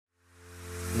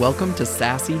Welcome to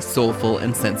Sassy, Soulful,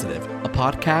 and Sensitive, a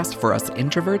podcast for us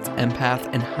introverts, empaths,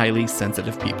 and highly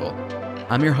sensitive people.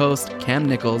 I'm your host, Cam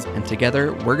Nichols, and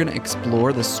together we're going to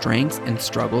explore the strengths and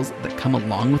struggles that come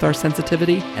along with our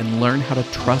sensitivity and learn how to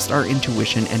trust our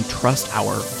intuition and trust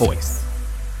our voice.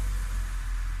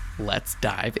 Let's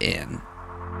dive in.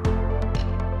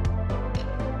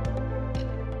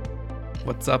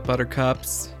 What's up,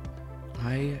 Buttercups?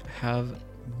 I have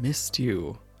missed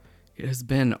you. It has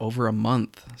been over a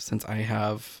month since I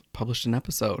have published an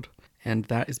episode, and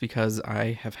that is because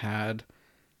I have had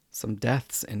some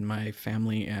deaths in my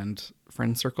family and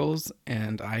friend circles,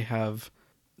 and I have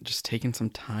just taken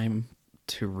some time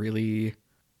to really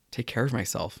take care of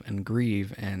myself and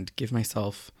grieve and give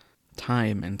myself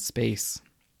time and space.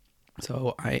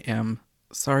 So I am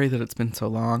sorry that it's been so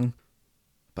long,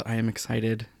 but I am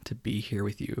excited to be here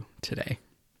with you today.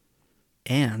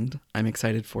 And I'm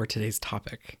excited for today's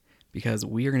topic, because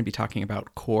we are going to be talking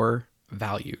about core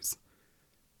values.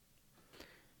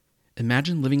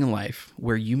 Imagine living a life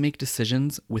where you make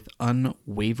decisions with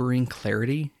unwavering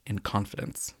clarity and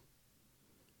confidence.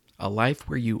 A life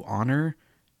where you honor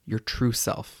your true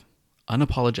self,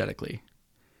 unapologetically.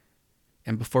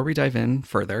 And before we dive in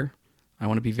further, I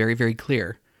want to be very, very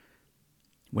clear.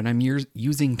 When I'm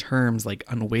using terms like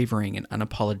unwavering and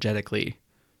unapologetically,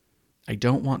 I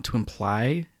don't want to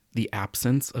imply the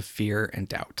absence of fear and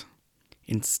doubt.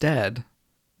 Instead,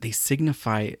 they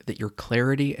signify that your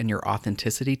clarity and your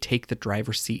authenticity take the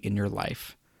driver's seat in your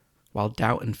life, while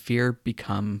doubt and fear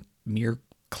become mere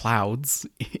clouds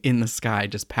in the sky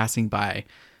just passing by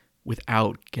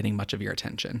without getting much of your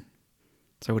attention.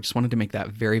 So I just wanted to make that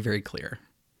very, very clear.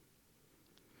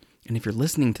 And if you're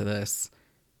listening to this,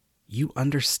 you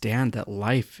understand that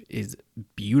life is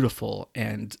beautiful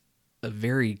and a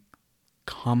very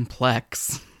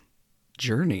complex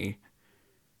journey.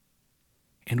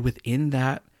 And within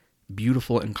that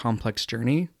beautiful and complex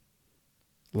journey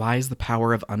lies the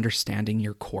power of understanding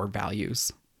your core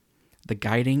values, the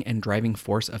guiding and driving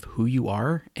force of who you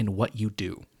are and what you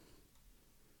do.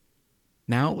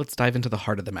 Now let's dive into the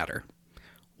heart of the matter.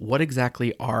 What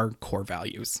exactly are core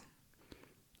values?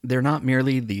 They're not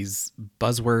merely these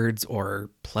buzzwords or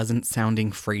pleasant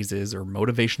sounding phrases or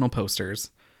motivational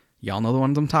posters. Y'all know the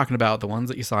ones I'm talking about, the ones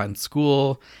that you saw in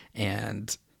school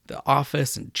and the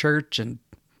office and church, and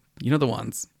you know the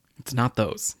ones. It's not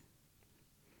those.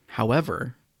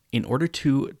 However, in order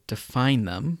to define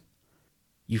them,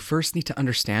 you first need to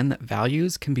understand that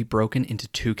values can be broken into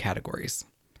two categories: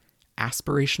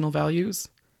 aspirational values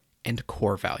and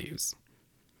core values.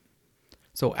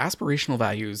 So aspirational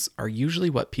values are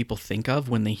usually what people think of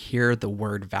when they hear the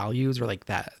word values, or like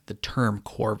that, the term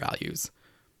core values.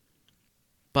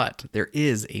 But there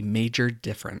is a major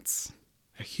difference,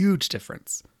 a huge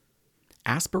difference.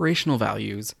 Aspirational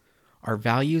values are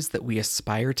values that we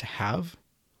aspire to have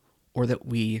or that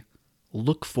we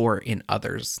look for in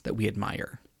others that we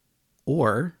admire.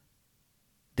 Or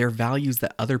they're values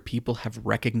that other people have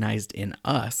recognized in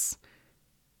us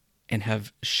and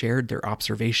have shared their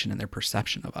observation and their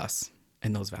perception of us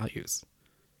and those values.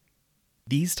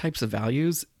 These types of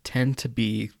values tend to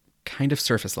be kind of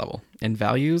surface level and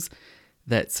values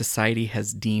that society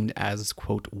has deemed as,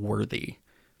 quote, worthy.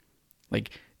 Like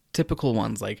typical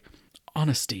ones like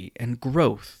honesty and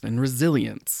growth and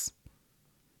resilience.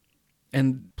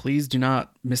 And please do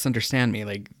not misunderstand me.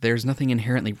 Like, there's nothing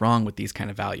inherently wrong with these kind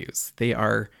of values. They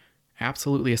are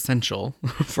absolutely essential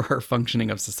for our functioning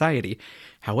of society.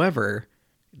 However,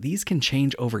 these can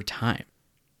change over time.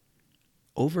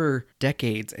 Over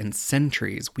decades and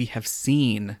centuries, we have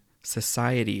seen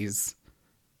society's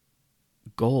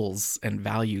goals and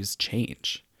values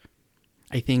change.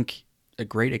 I think a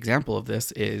great example of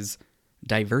this is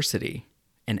diversity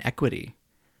and equity.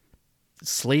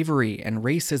 Slavery and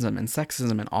racism and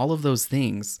sexism and all of those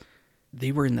things,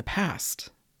 they were in the past,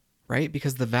 right?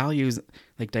 Because the values,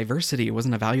 like diversity,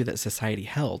 wasn't a value that society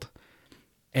held.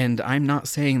 And I'm not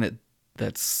saying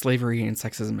that slavery and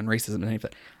sexism and racism and any of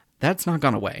that, that's not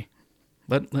gone away.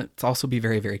 Let's also be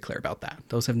very, very clear about that.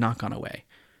 Those have not gone away.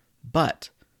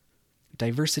 But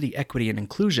diversity, equity, and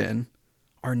inclusion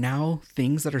are now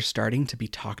things that are starting to be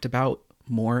talked about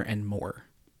more and more,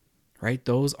 right?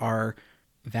 Those are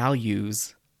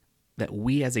values that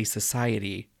we as a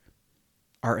society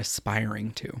are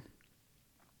aspiring to.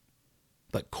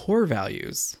 But core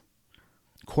values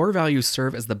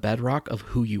serve as the bedrock of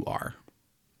who you are,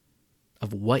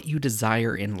 of what you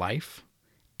desire in life,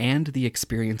 and the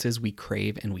experiences we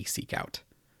crave and we seek out.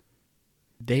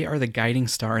 They are the guiding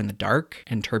star in the dark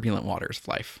and turbulent waters of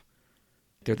life.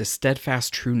 They're the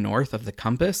steadfast true north of the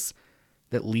compass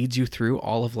that leads you through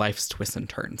all of life's twists and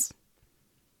turns.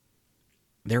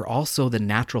 they're also the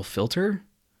natural filter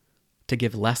to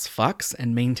give less fucks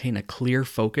and maintain a clear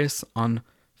focus on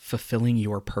fulfilling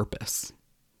your purpose.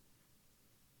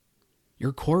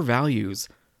 Your core values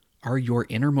are your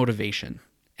inner motivation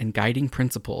and guiding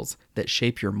principles that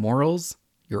shape your morals,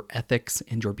 your ethics,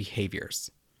 and your behaviors.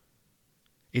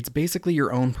 It's basically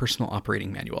your own personal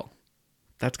operating manual.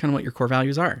 That's kind of what your core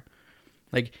values are.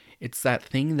 Like, it's that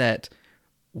thing that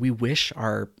we wish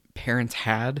our parents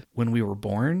had when we were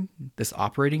born, this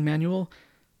operating manual,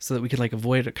 so that we could like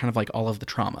avoid kind of like all of the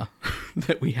trauma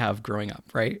that we have growing up,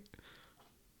 right?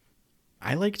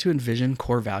 I like to envision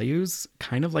core values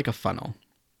kind of like a funnel.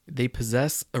 They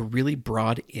possess a really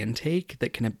broad intake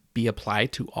that can be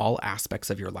applied to all aspects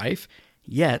of your life,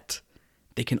 yet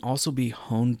they can also be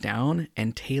honed down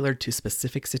and tailored to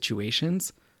specific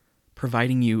situations,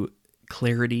 providing you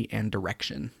clarity and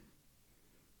direction.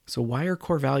 So why are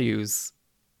core values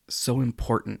so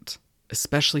important,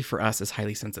 especially for us as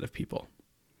highly sensitive people?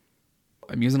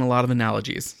 I'm using a lot of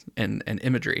analogies and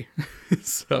imagery,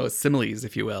 so similes,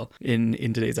 if you will, in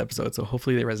today's episode. So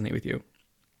hopefully they resonate with you.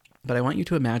 But I want you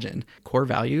to imagine core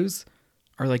values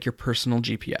are like your personal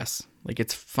GPS. Like,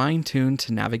 it's fine-tuned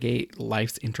to navigate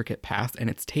life's intricate path, and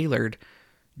it's tailored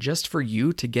just for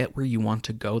you to get where you want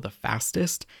to go the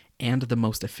fastest and the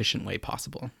most efficient way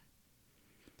possible.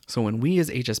 So when we as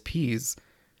HSPs,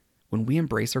 when we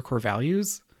embrace our core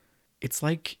values, it's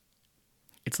like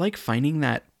finding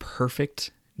that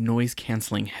perfect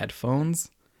noise-canceling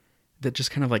headphones that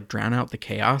just kind of like drown out the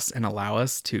chaos and allow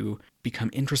us to become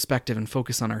introspective and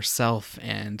focus on ourselves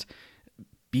and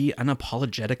be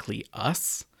unapologetically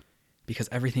us because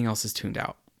everything else is tuned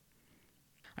out.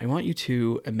 I want you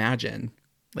to imagine,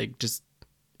 just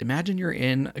imagine you're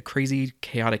in a crazy,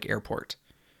 chaotic airport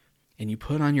and you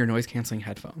put on your noise-canceling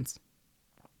headphones.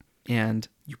 And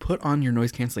you put on your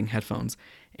noise-canceling headphones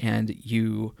and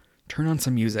you turn on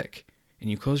some music and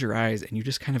you close your eyes and you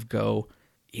just kind of go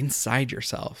inside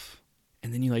yourself.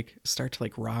 And then you start to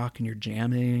rock and you're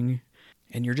jamming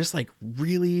and you're just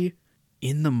really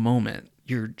in the moment.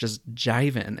 You're just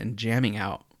jiving and jamming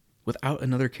out without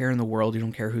another care in the world. You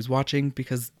don't care who's watching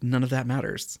because none of that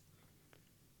matters.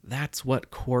 That's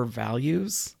what core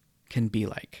values can be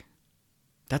like.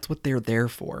 That's what they're there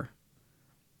for.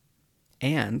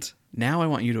 And now I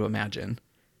want you to imagine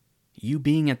you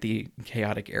being at the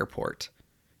chaotic airport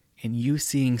and you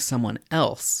seeing someone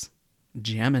else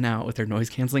jamming out with their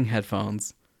noise-canceling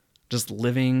headphones, just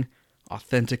living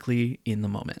authentically in the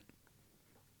moment.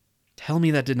 Tell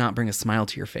me that did not bring a smile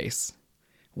to your face.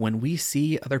 When we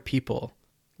see other people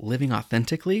living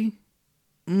authentically,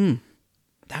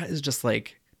 that is just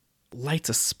lights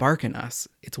a spark in us.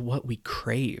 It's what we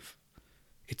crave.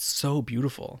 It's so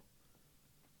beautiful.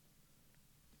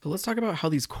 But let's talk about how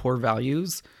these core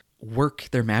values work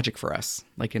their magic for us,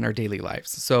 in our daily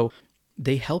lives. So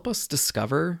they help us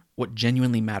discover what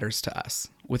genuinely matters to us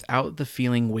without the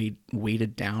feeling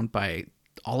weighted down by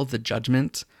all of the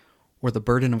judgment or the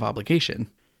burden of obligation.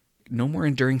 No more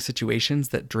enduring situations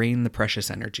that drain the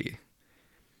precious energy.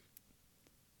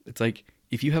 It's like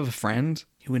if you have a friend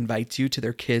who invites you to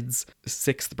their kid's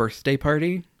 6th birthday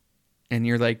party and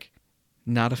you're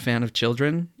not a fan of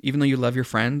children, even though you love your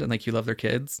friend and you love their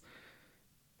kids,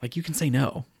 you can say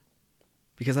no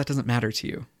because that doesn't matter to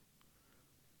you.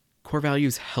 Core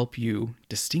values help you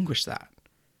distinguish that.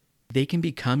 They can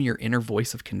become your inner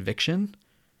voice of conviction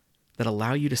that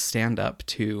allow you to stand up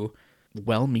to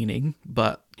well-meaning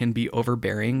but can be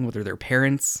overbearing, whether they're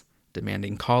parents,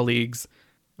 demanding colleagues,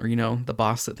 or the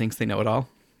boss that thinks they know it all.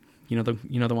 You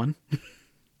know the one.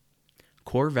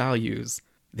 Core values,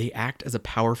 they act as a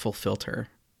powerful filter.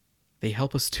 They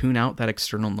help us tune out that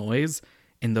external noise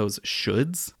and those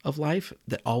shoulds of life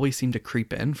that always seem to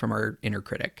creep in from our inner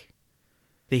critic.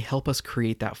 They help us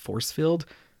create that force field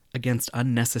against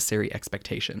unnecessary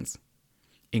expectations,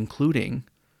 including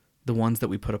the ones that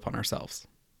we put upon ourselves.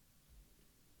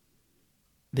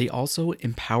 They also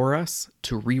empower us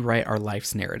to rewrite our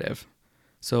life's narrative.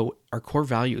 So our core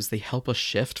values, they help us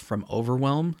shift from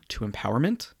overwhelm to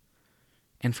empowerment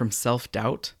and from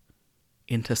self-doubt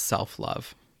into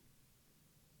self-love.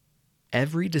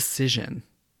 Every decision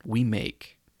we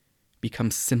make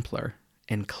becomes simpler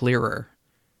and clearer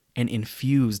and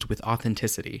infused with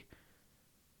authenticity.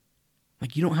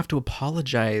 You don't have to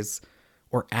apologize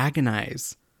or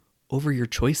agonize over your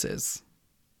choices.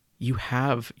 You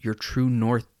have your true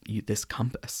north, this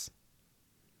compass.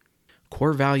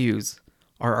 Core values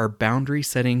are our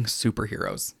boundary-setting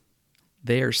superheroes.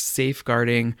 They are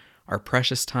safeguarding our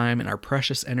precious time and our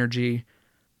precious energy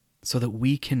so that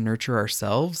we can nurture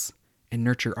ourselves and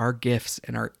nurture our gifts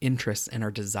and our interests and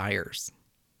our desires.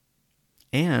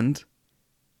 And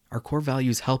Our core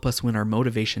values help us when our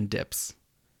motivation dips,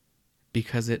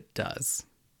 because it does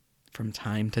from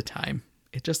time to time.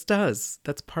 It just does.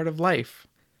 That's part of life.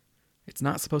 It's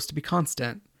not supposed to be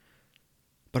constant.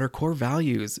 But our core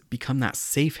values become that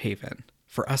safe haven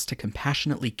for us to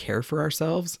compassionately care for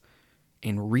ourselves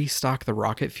and restock the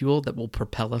rocket fuel that will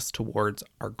propel us towards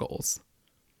our goals.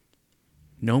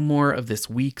 No more of this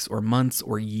weeks or months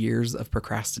or years of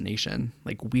procrastination.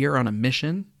 Like, we are on a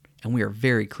mission and we are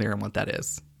very clear on what that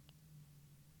is.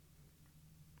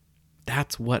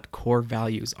 That's what core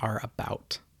values are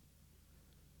about.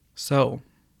 So,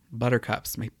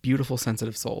 buttercups, my beautiful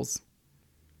sensitive souls,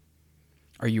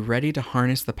 are you ready to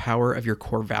harness the power of your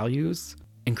core values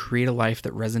and create a life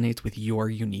that resonates with your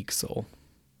unique soul?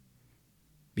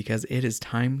 Because it is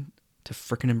time to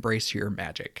frickin' embrace your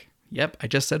magic. Yep, I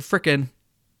just said frickin',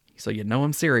 so you know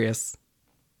I'm serious.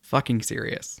 Fucking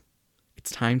serious.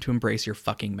 It's time to embrace your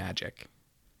fucking magic.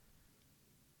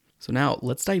 So now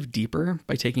let's dive deeper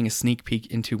by taking a sneak peek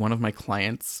into one of my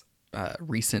clients'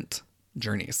 recent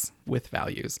journeys with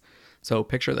values. So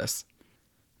picture this.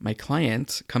 My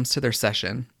client comes to their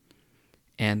session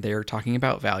and they're talking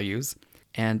about values,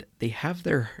 and they have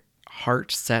their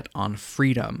heart set on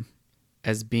freedom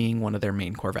as being one of their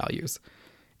main core values.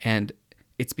 And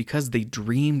it's because they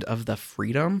dreamed of the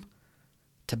freedom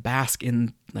to bask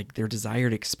in like their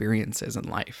desired experiences in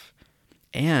life.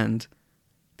 And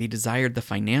they desired the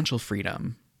financial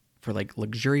freedom for like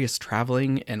luxurious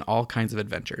traveling and all kinds of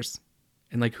adventures.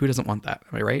 And like, who doesn't want that?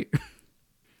 Am I right?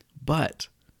 But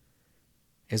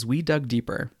as we dug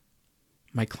deeper,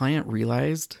 my client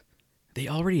realized they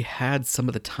already had some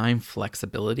of the time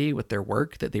flexibility with their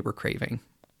work that they were craving.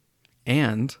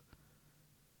 And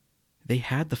they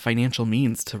had the financial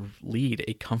means to lead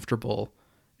a comfortable,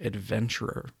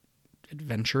 adventurous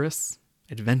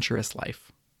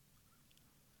life.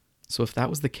 So if that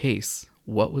was the case,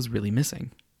 what was really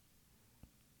missing?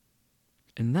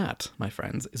 And that, my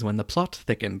friends, is when the plot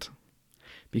thickened.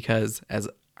 Because as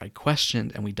I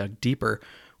questioned and we dug deeper,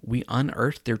 we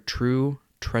unearthed their true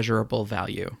treasurable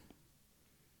value.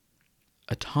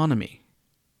 Autonomy.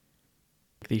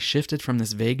 They shifted from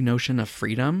this vague notion of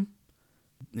freedom.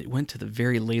 It went to the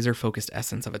very laser-focused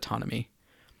essence of autonomy.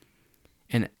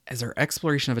 And as our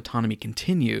exploration of autonomy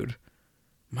continued,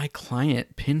 my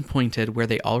client pinpointed where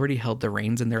they already held the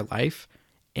reins in their life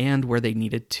and where they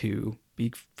needed to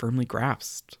be firmly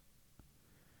grasped.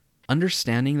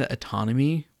 Understanding that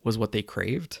autonomy was what they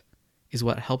craved is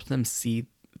what helped them see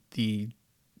the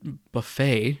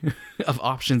buffet of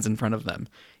options in front of them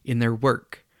in their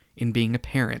work, in being a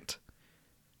parent,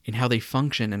 in how they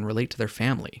function and relate to their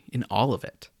family, in all of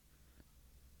it.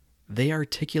 They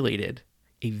articulated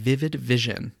a vivid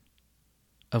vision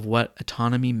of what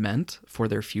autonomy meant for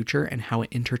their future and how it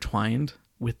intertwined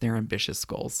with their ambitious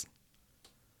goals.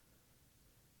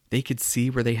 They could see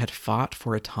where they had fought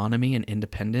for autonomy and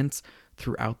independence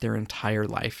throughout their entire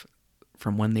life,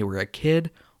 from when they were a kid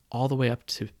all the way up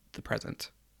to the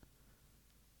present.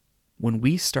 When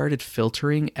we started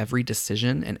filtering every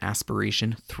decision and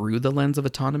aspiration through the lens of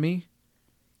autonomy,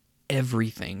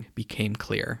 everything became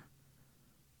clear.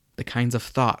 The kinds of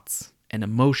thoughts and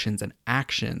emotions and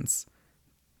actions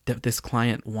that this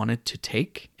client wanted to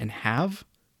take and have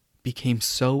became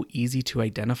so easy to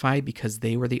identify because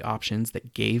they were the options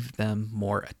that gave them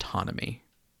more autonomy.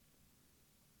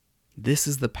 This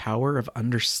is the power of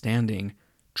understanding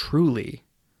truly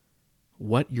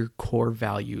what your core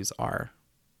values are.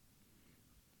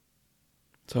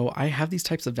 So I have these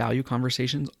types of value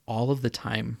conversations all of the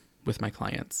time with my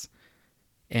clients.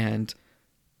 And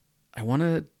I want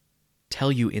to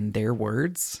tell you in their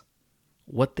words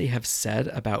what they have said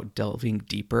about delving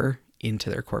deeper into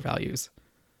their core values.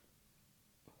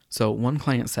 So one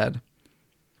client said,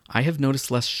 I have noticed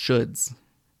less shoulds,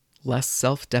 less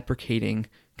self-deprecating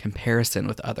comparison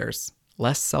with others,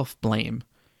 less self-blame,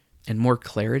 and more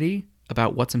clarity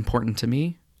about what's important to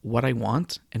me, what I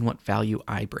want, and what value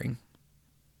I bring.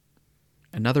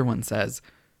 Another one says,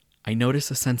 I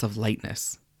notice a sense of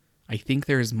lightness. I think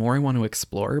there is more I want to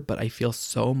explore, but I feel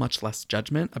so much less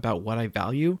judgment about what I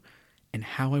value and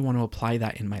how I want to apply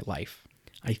that in my life.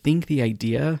 I think the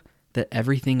idea that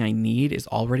everything I need is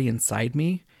already inside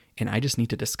me and I just need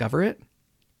to discover it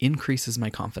increases my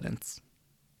confidence.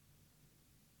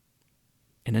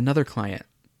 And another client,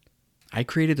 I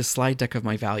created a slide deck of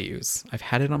my values. I've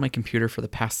had it on my computer for the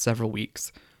past several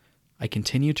weeks. I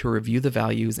continue to review the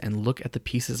values and look at the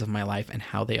pieces of my life and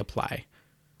how they apply.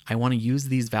 I want to use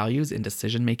these values in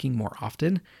decision-making more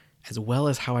often, as well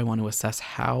as how I want to assess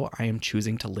how I am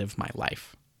choosing to live my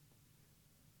life.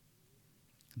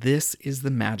 – This is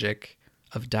the magic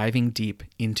of diving deep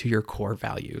into your core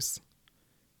values.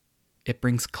 It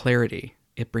brings clarity.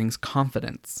 It brings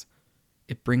confidence.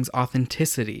 It brings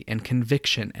authenticity and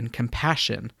conviction and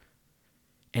compassion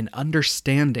and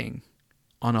understanding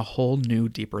on a whole new,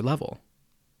 deeper level.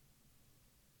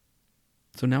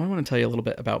 So now I want to tell you a little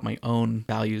bit about my own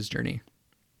values journey.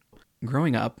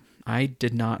 Growing up, I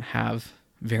did not have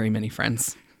very many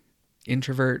friends.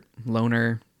 Introvert,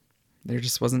 loner, there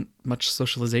just wasn't much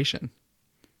socialization.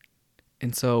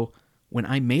 And so when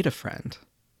I made a friend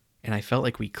and I felt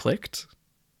like we clicked,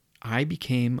 I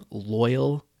became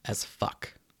loyal as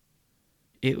fuck.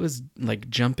 It was like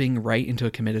jumping right into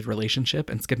a committed relationship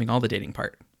and skipping all the dating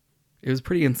part. It was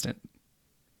pretty instant.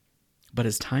 But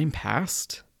as time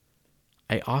passed,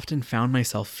 I often found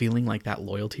myself feeling like that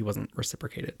loyalty wasn't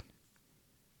reciprocated.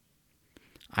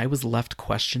 I was left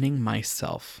questioning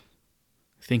myself,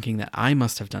 thinking that I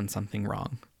must have done something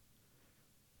wrong,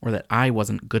 or that I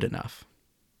wasn't good enough.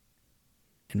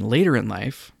 And later in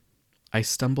life, I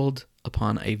stumbled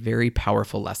upon a very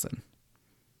powerful lesson: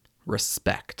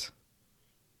 respect.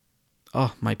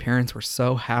 Oh, my parents were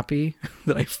so happy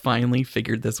that I finally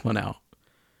figured this one out.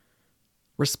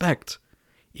 Respect.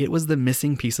 It was the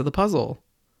missing piece of the puzzle.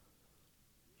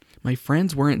 My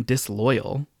friends weren't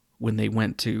disloyal when they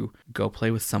went to go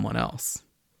play with someone else,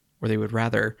 or they would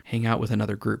rather hang out with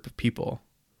another group of people.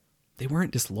 They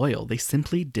weren't disloyal. They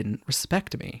simply didn't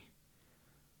respect me.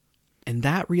 And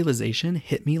that realization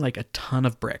hit me like a ton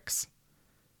of bricks.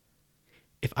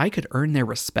 If I could earn their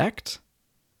respect,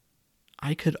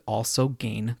 I could also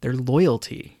gain their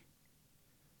loyalty.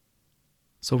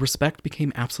 So respect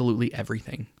became absolutely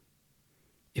everything.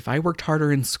 If I worked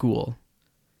harder in school,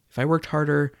 if I worked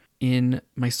harder in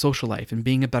my social life and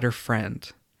being a better friend,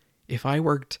 if I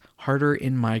worked harder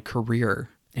in my career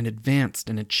and advanced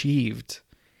and achieved,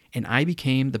 and I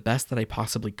became the best that I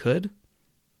possibly could,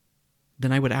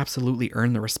 then I would absolutely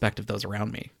earn the respect of those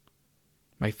around me.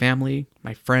 My family,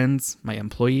 my friends, my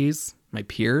employees, my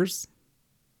peers,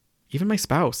 even my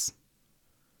spouse.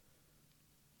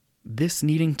 This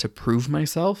needing to prove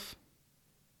myself,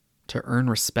 to earn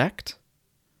respect,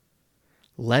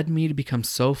 led me to become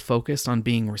so focused on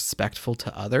being respectful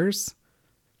to others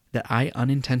that I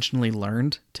unintentionally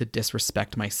learned to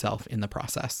disrespect myself in the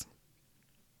process.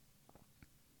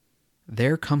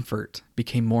 Their comfort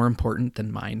became more important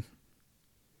than mine.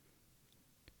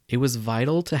 It was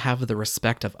vital to have the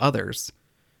respect of others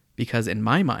because in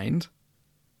my mind,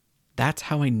 that's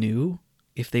how I knew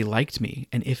if they liked me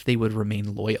and if they would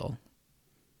remain loyal.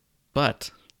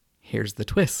 But here's the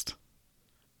twist.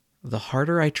 The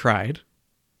harder I tried,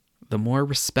 the more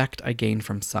respect I gained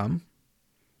from some,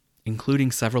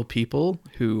 including several people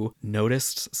who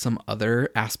noticed some other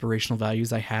aspirational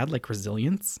values I had, like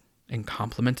resilience, and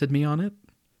complimented me on it.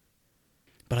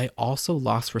 But I also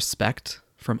lost respect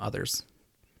from others.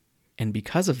 And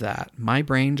because of that, my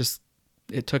brain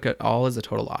it took it all as a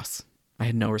total loss. I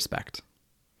had no respect.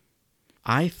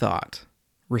 I thought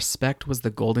respect was the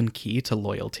golden key to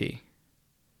loyalty.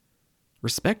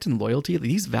 Respect and loyalty,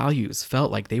 these values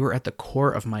felt like they were at the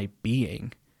core of my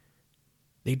being.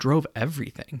 They drove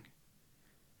everything.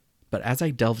 But as I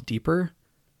delved deeper,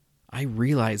 I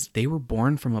realized they were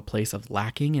born from a place of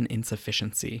lacking and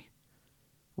insufficiency,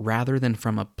 rather than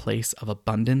from a place of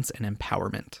abundance and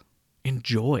empowerment and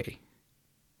joy.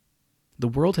 The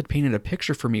world had painted a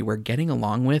picture for me where getting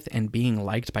along with and being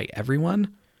liked by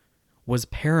everyone was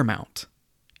paramount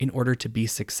in order to be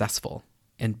successful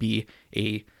and be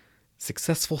a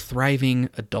successful, thriving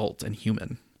adult and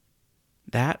human.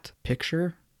 That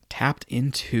picture tapped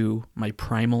into my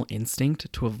primal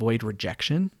instinct to avoid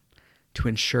rejection, to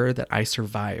ensure that I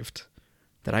survived,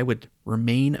 that I would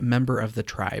remain a member of the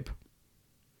tribe,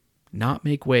 not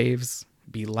make waves,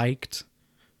 be liked,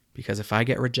 because if I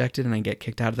get rejected and I get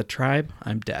kicked out of the tribe,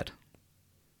 I'm dead.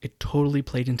 It totally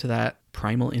played into that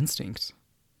primal instinct.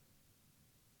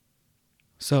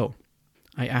 So,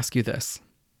 I ask you this.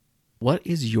 What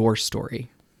is your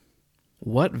story?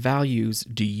 What values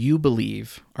do you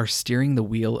believe are steering the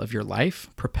wheel of your life,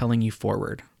 propelling you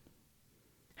forward?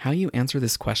 How you answer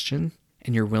this question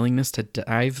and your willingness to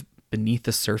dive beneath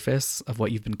the surface of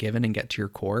what you've been given and get to your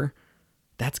core,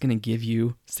 that's going to give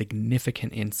you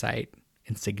significant insight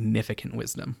and significant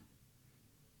wisdom.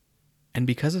 And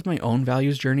because of my own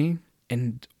values journey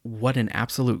and what an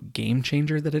absolute game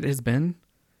changer that it has been,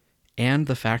 and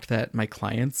the fact that my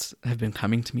clients have been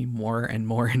coming to me more and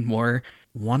more and more,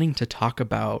 wanting to talk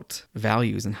about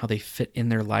values and how they fit in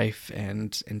their life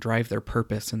and drive their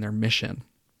purpose and their mission,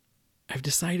 I've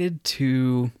decided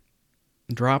to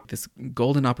drop this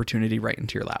golden opportunity right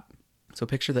into your lap. So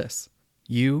picture this.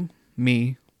 You,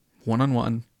 me,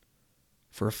 one-on-one,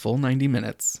 for a full 90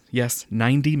 minutes. Yes,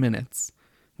 90 minutes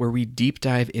where we deep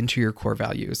dive into your core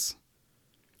values.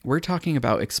 We're talking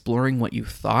about exploring what you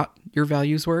thought your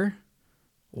values were,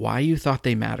 why you thought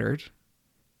they mattered,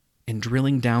 and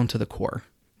drilling down to the core,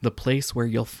 the place where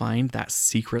you'll find that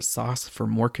secret sauce for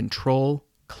more control,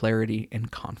 clarity,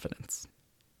 and confidence.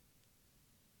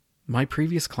 My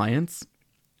previous clients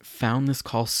found this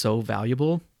call so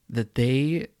valuable that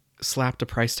they slapped a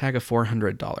price tag of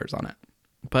 $400 on it.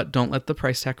 But don't let the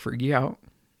price tag freak you out.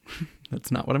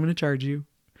 That's not what I'm going to charge you.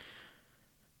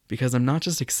 Because I'm not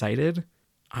just excited,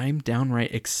 I'm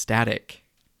downright ecstatic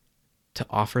to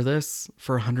offer this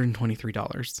for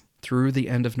 $123 through the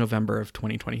end of November of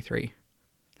 2023.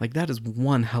 Like, that is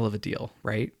one hell of a deal,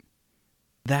 right?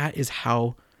 That is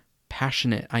how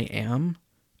passionate I am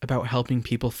about helping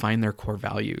people find their core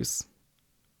values.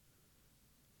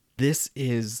 This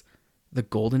is the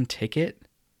golden ticket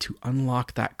to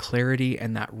unlock that clarity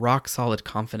and that rock solid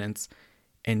confidence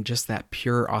and just that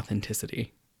pure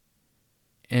authenticity.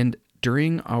 And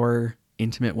during our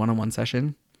intimate one-on-one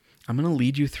session, I'm going to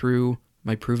lead you through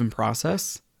my proven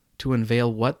process to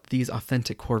unveil what these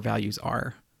authentic core values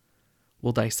are.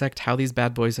 We'll dissect how these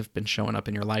bad boys have been showing up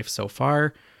in your life so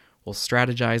far. We'll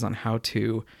strategize on how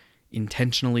to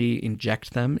intentionally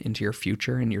inject them into your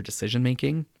future and your decision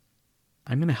making.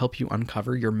 I'm going to help you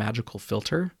uncover your magical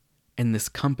filter and this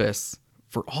compass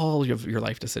for all of your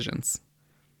life decisions.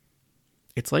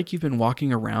 It's like you've been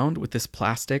walking around with this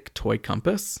plastic toy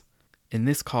compass, and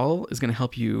this call is going to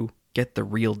help you get the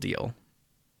real deal.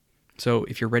 So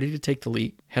if you're ready to take the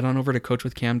leap, head on over to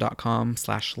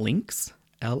coachwithcam.com/links,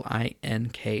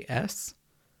 LINKS,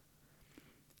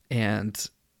 and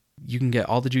you can get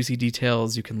all the juicy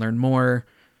details. You can learn more.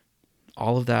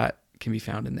 All of that can be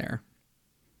found in there.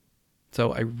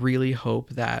 So I really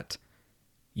hope that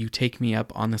you take me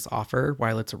up on this offer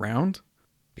while it's around,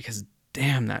 because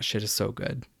damn, that shit is so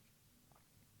good.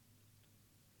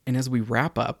 And as we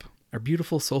wrap up our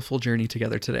beautiful, soulful journey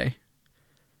together today,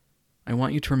 I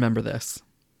want you to remember this.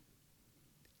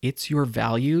 It's your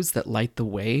values that light the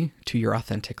way to your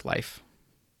authentic life.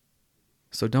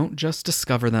 So don't just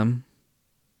discover them.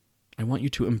 I want you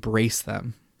to embrace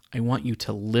them. I want you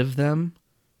to live them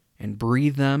and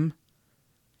breathe them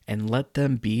and let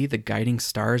them be the guiding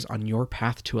stars on your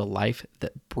path to a life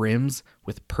that brims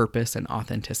with purpose and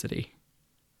authenticity.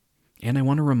 And I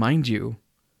want to remind you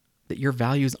that your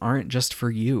values aren't just for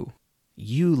you.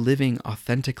 You living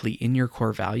authentically in your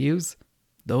core values,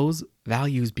 those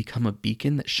values become a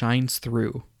beacon that shines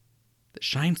through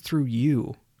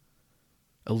you,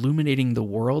 illuminating the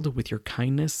world with your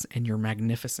kindness and your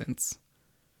magnificence.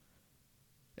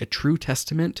 A true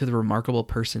testament to the remarkable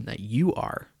person that you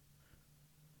are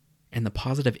and the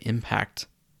positive impact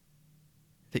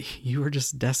that you are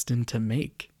just destined to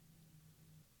make.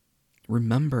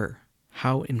 Remember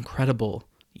how incredible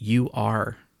you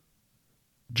are,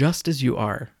 just as you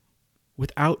are,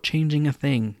 without changing a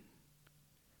thing.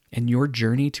 And your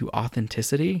journey to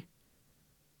authenticity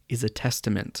is a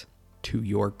testament to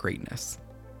your greatness.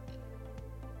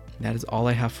 That is all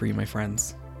I have for you, my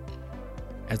friends.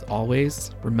 As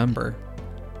always, remember,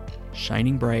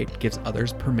 shining bright gives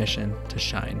others permission to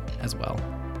shine as well.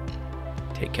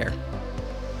 Take care.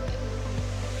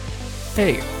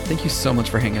 Hey, thank you so much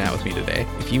for hanging out with me today.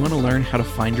 If you want to learn how to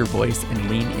find your voice and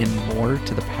lean in more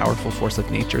to the powerful force of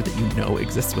nature that you know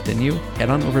exists within you, head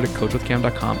on over to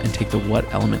coachwithcam.com and take the What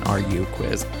Element Are You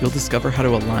quiz. You'll discover how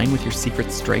to align with your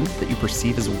secret strength that you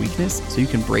perceive as a weakness so you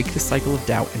can break the cycle of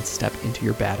doubt and step into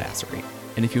your badassery.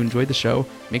 And if you enjoyed the show,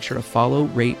 make sure to follow,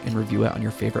 rate, and review it on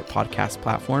your favorite podcast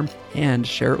platform and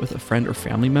share it with a friend or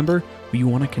family member who you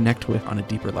want to connect with on a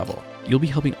deeper level. You'll be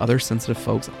helping other sensitive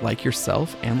folks like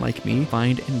yourself and like me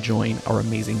find and join our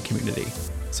amazing community.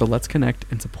 So let's connect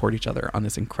and support each other on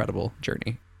this incredible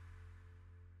journey.